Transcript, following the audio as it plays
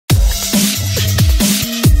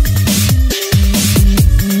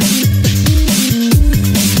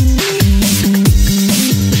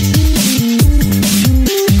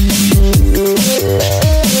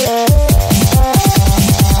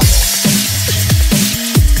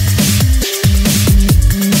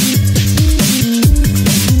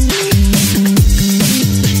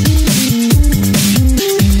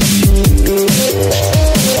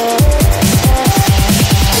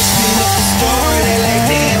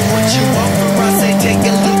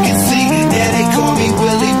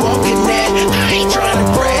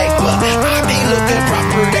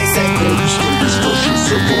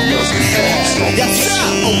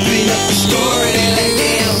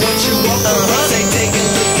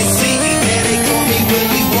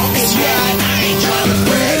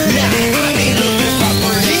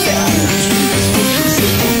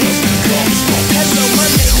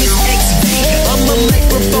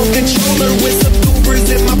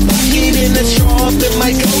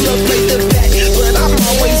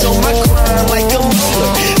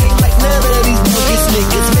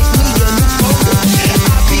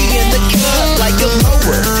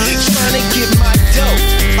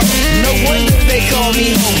call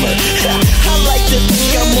me Homer. I like to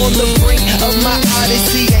think I'm on the brink of my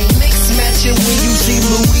odyssey. Ain't mixed matching when you see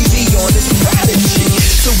Louis V on his Prodigy.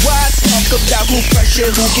 So why talk about who pressure,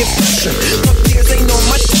 who get pressure? My peers ain't on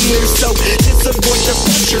my tier, so just avoid the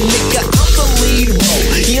pressure. Nigga, I'm the lead role.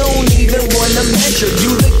 You don't even wanna measure.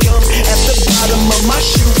 You the gum at the bottom of my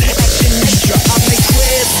shoe, acting extra. I make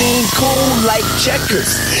square seem cool like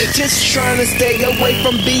checkers. Just trying to stay away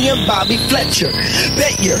from being Bobby Fletcher.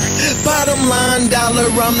 Bet your bottom line dollar,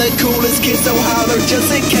 I'm the coolest kid, so holler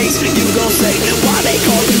just in case you gon' say why they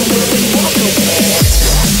call you Willy Wonka.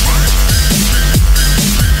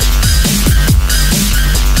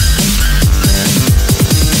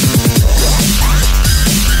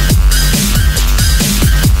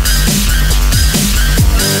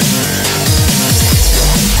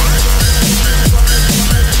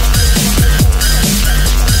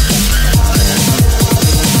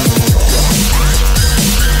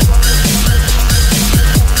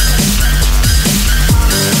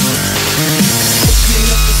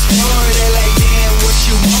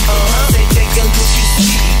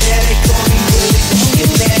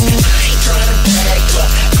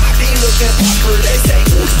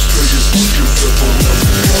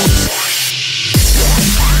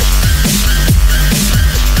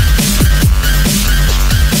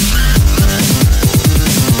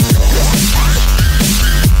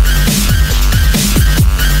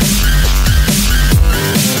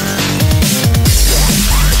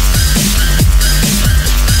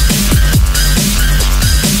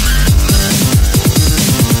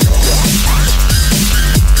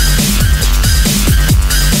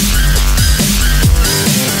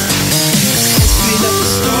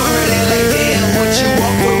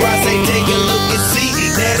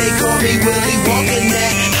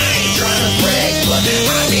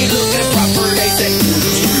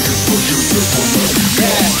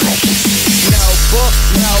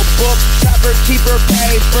 Keeper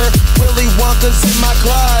paper, Willy Wonka's in my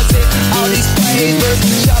closet. All these flavors,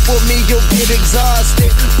 shop with me, you'll get exhausted.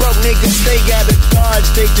 Broke niggas, they gotta dodge,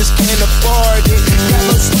 they just can't afford it.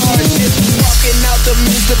 Yellow starship, walking out the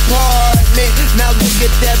men's department. Now look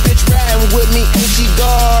at that bitch riding with me, ain't she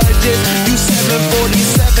gorgeous? You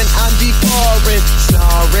 747, I'm deforeign,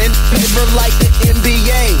 snoring, paper like the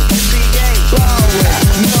NBA.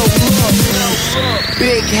 Ballin', no look,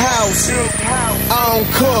 big house, I don't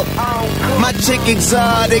cook. My chick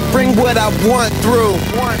exotic, bring what I want through.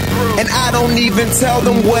 And I don't even tell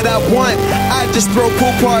them what I want. I just throw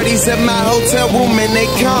pool parties at my hotel room and they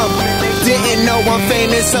come. Didn't know I'm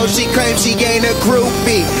famous, so she claims she ain't a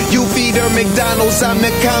groupie. You feed her McDonald's, I'm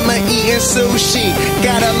the comma eating sushi.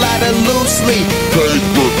 Got a lot of loosely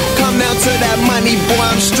paper. Come down to that money, boy,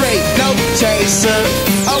 I'm straight, no chaser.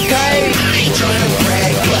 Okay, I ain't trying to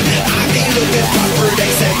brag, but I be looking proper, they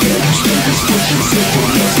say.